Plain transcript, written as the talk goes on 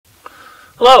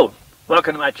Hello,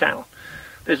 welcome to my channel.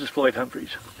 This is Floyd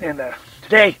Humphreys, and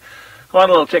today I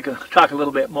want to talk a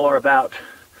little bit more about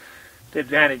the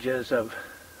advantages of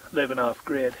living off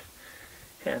grid.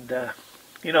 And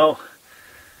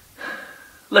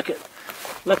look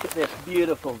at this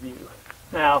beautiful view.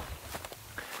 Now,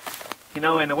 in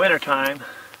the wintertime,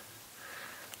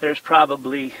 there's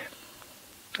probably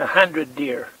 100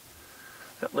 deer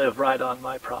that live right on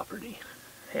my property,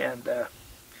 and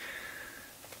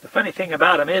the funny thing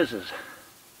about them is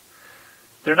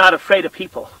they're not afraid of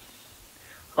people.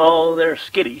 Oh, they're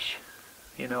skittish,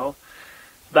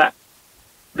 but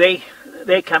they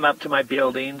come up to my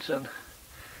buildings and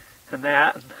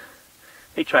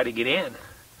they try to get in,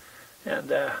 and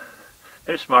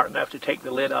they're smart enough to take the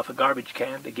lid off a garbage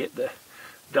can to get the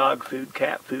dog food,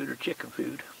 cat food, or chicken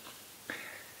food.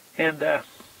 And if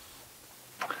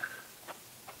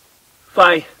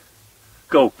I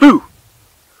go boo,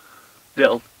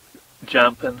 they'll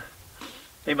jump and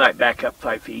they might back up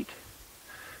 5 feet.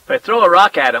 If I throw a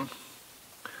rock at them,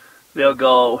 they'll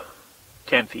go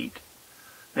 10 feet,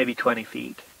 maybe 20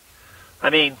 feet.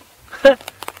 I mean,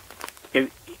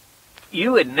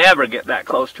 you would never get that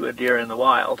close to a deer in the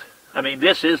wild. I mean,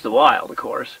 this is the wild, of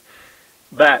course,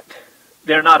 but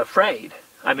they're not afraid.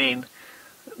 I mean,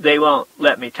 they won't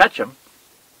let me touch them.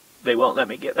 They won't let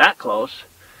me get that close,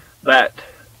 but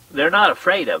they're not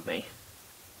afraid of me.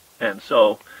 And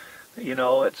so,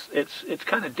 it's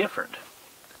kind of different,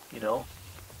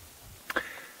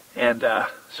 And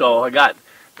so I got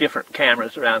different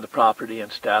cameras around the property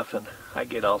and stuff, and I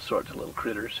get all sorts of little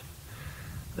critters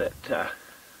that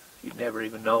you'd never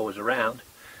even know was around.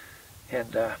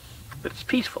 And but it's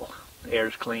peaceful. The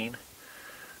air's clean.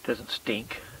 It doesn't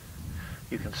stink.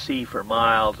 You can see for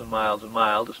miles and miles and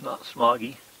miles. It's not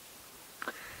smoggy.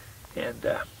 And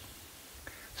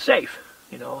safe,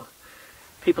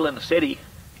 People in the city,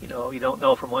 you don't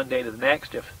know from one day to the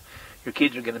next if your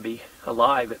kids are going to be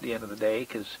alive at the end of the day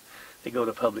because they go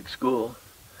to public school.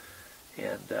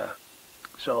 And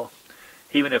so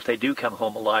even if they do come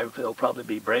home alive, they'll probably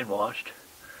be brainwashed,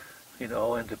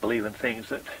 into believing things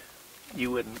that you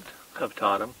wouldn't have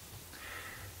taught them.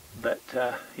 But,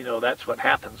 that's what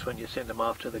happens when you send them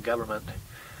off to the government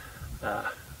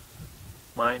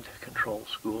mind control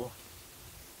school.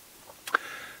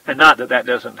 And not that that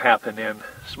doesn't happen in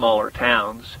smaller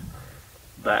towns,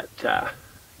 but,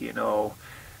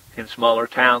 in smaller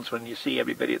towns when you see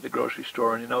everybody at the grocery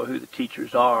store and you know who the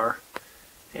teachers are,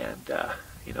 and,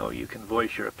 you can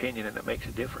voice your opinion and it makes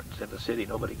a difference. In the city,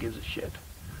 nobody gives a shit,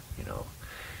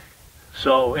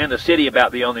 So in the city,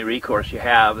 about the only recourse you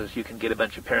have is you can get a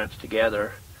bunch of parents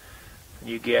together, and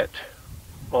you get,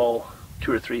 200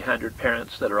 or 300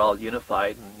 parents that are all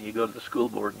unified, and you go to the school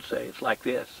board and say, it's like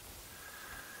this.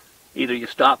 Either you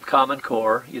stop Common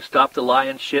Core, you stop the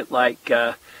lying shit like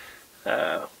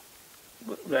that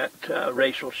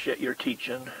racial shit you're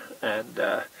teaching, and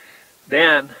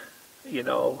then,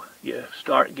 you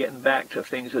start getting back to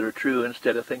things that are true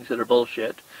instead of things that are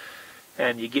bullshit,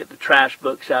 and you get the trash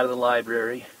books out of the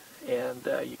library, and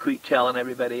you quit telling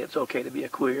everybody it's okay to be a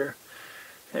queer.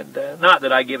 And not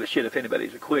that I give a shit if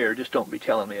anybody's a queer, just don't be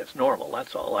telling me it's normal,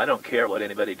 that's all. I don't care what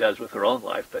anybody does with their own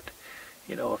life, but,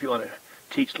 if you want to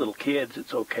teach little kids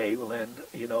it's okay, well then,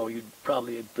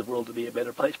 the world would be a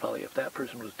better place probably if that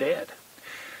person was dead.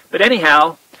 But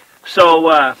anyhow,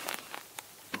 so,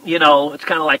 it's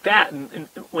kind of like that. And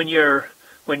when you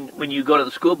go to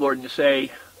the school board and you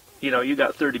say, you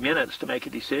got 30 minutes to make a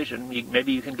decision,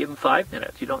 maybe you can give them 5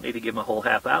 minutes. You don't need to give them a whole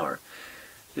half hour.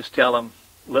 Just tell them,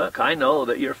 look, I know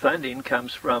that your funding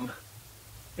comes from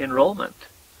enrollment.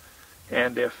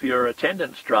 And if your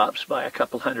attendance drops by a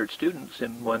couple hundred students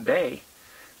in one day,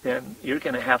 then you're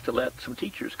going to have to let some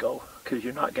teachers go because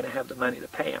you're not going to have the money to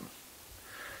pay them.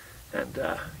 And,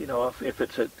 if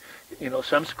it's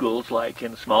some schools, like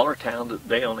in smaller towns,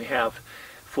 they only have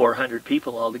 400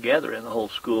 people altogether in the whole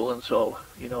school. And so,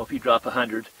 if you drop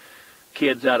 100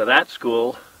 kids out of that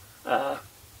school,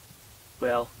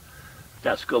 well,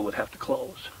 that school would have to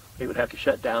close. They would have to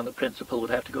shut down. The principal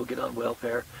would have to go get on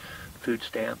welfare, food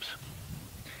stamps.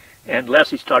 And unless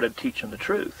he started teaching the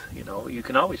truth, you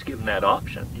can always give them that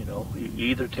option, You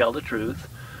either tell the truth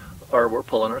or we're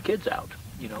pulling our kids out,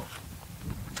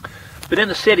 But in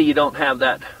the city, you don't have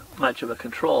that much of a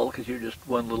control because you're just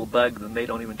one little bug and they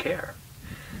don't even care.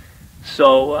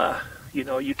 So,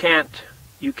 you can't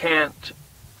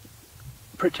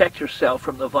protect yourself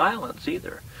from the violence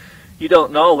either. You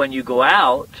don't know when you go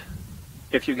out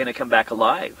if you're going to come back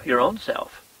alive, your own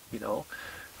self,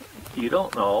 You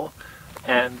don't know.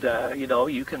 And,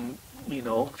 you can,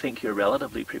 think you're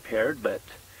relatively prepared, but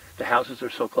the houses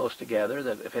are so close together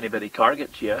that if anybody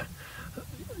targets you,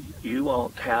 you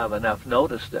won't have enough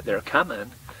notice that they're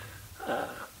coming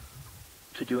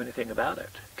to do anything about it,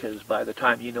 because by the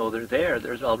time you know they're there,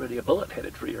 there's already a bullet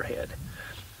headed for your head.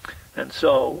 And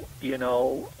so, you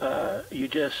know, you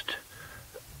just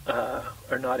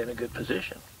are not in a good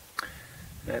position.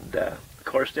 And of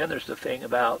course, then there's the thing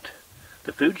about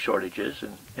the food shortages,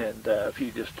 and if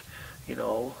you just, you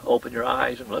know, open your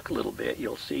eyes and look a little bit,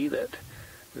 you'll see that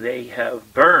they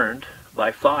have burned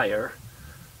by fire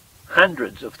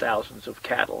hundreds of thousands of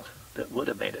cattle that would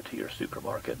have made it to your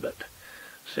supermarket, but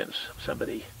since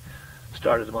somebody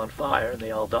started them on fire and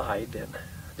they all died, then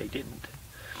they didn't.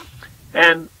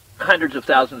 And hundreds of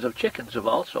thousands of chickens have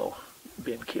also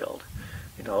been killed.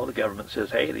 You know, the government says,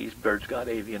 hey, these birds got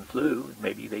avian flu.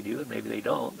 Maybe they do and maybe they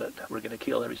don't, but we're going to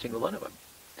kill every single one of them.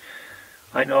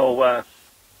 I know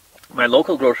my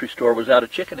local grocery store was out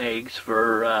of chicken eggs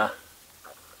for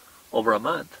over a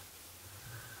month.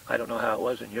 I don't know how it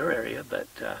was in your area, but,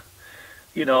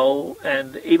 you know,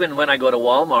 and even when I go to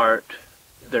Walmart,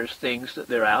 there's things that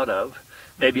they're out of.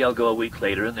 Maybe I'll go a week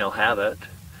later and they'll have it,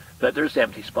 but there's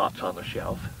empty spots on the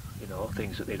shelf, you know,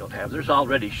 things that they don't have. There's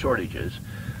already shortages.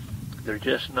 They're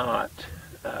just not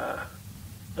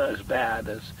as bad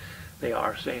as they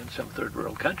are, say, in some third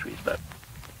world countries. But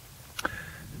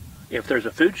if there's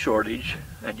a food shortage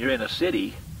and you're in a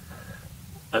city,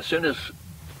 as soon as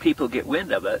people get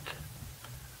wind of it,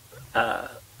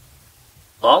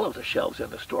 all of the shelves in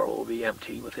the store will be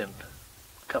empty within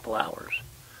a couple hours,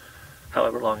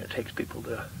 however long it takes people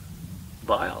to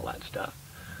buy all that stuff.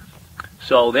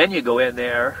 So then you go in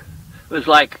there. It was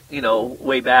like, you know,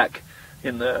 way back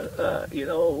in the, you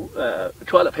know,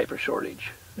 toilet paper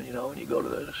shortage. You know, when you go to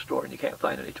the store and you can't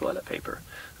find any toilet paper.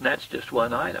 And that's just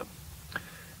one item.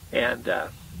 And,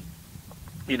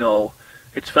 you know,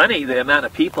 it's funny the amount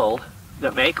of people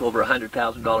that make over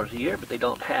 $100,000 a year, but they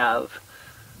don't have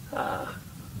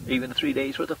even 3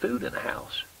 days worth of food in the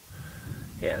house.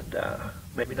 And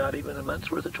maybe not even a month's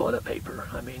worth of toilet paper.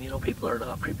 I mean, you know, people are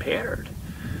not prepared.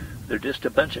 They're just a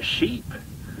bunch of sheep.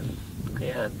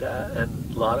 And a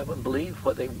lot of them believe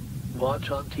what they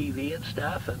watch on TV and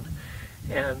stuff.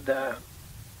 And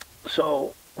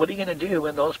so what are you going to do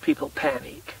when those people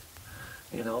panic?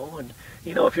 You know, and,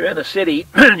 you know, if you're in a city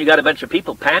and you got a bunch of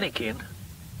people panicking,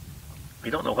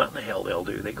 you don't know what in the hell they'll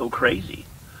do. They go crazy,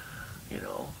 you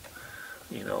know.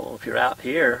 You know, if you're out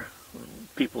here,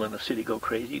 people in the city go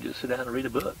crazy, you just sit down and read a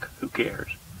book. Who cares?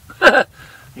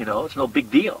 You know, it's no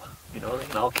big deal. You know, they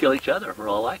can all kill each other for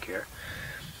all I care.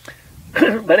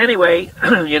 But anyway,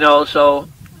 you know, so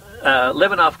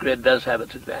living off-grid does have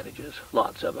its advantages,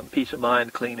 lots of them. Peace of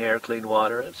mind, clean air, clean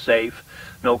water, it's safe,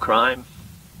 no crime.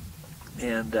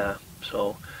 And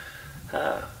so,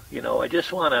 you know, I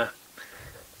just want to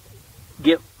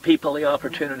give people the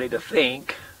opportunity to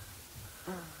think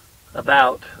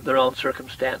about their own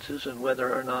circumstances and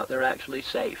whether or not they're actually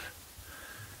safe.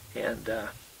 And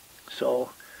so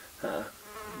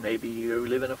maybe you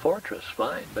live in a fortress,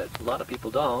 fine, but a lot of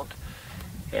people don't.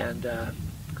 And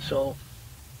so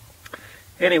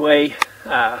anyway,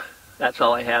 that's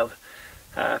all I have.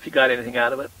 If you got anything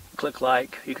out of it, click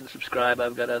like. You can subscribe.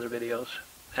 I've got other videos.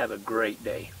 Have a great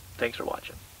day. Thanks for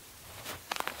watching.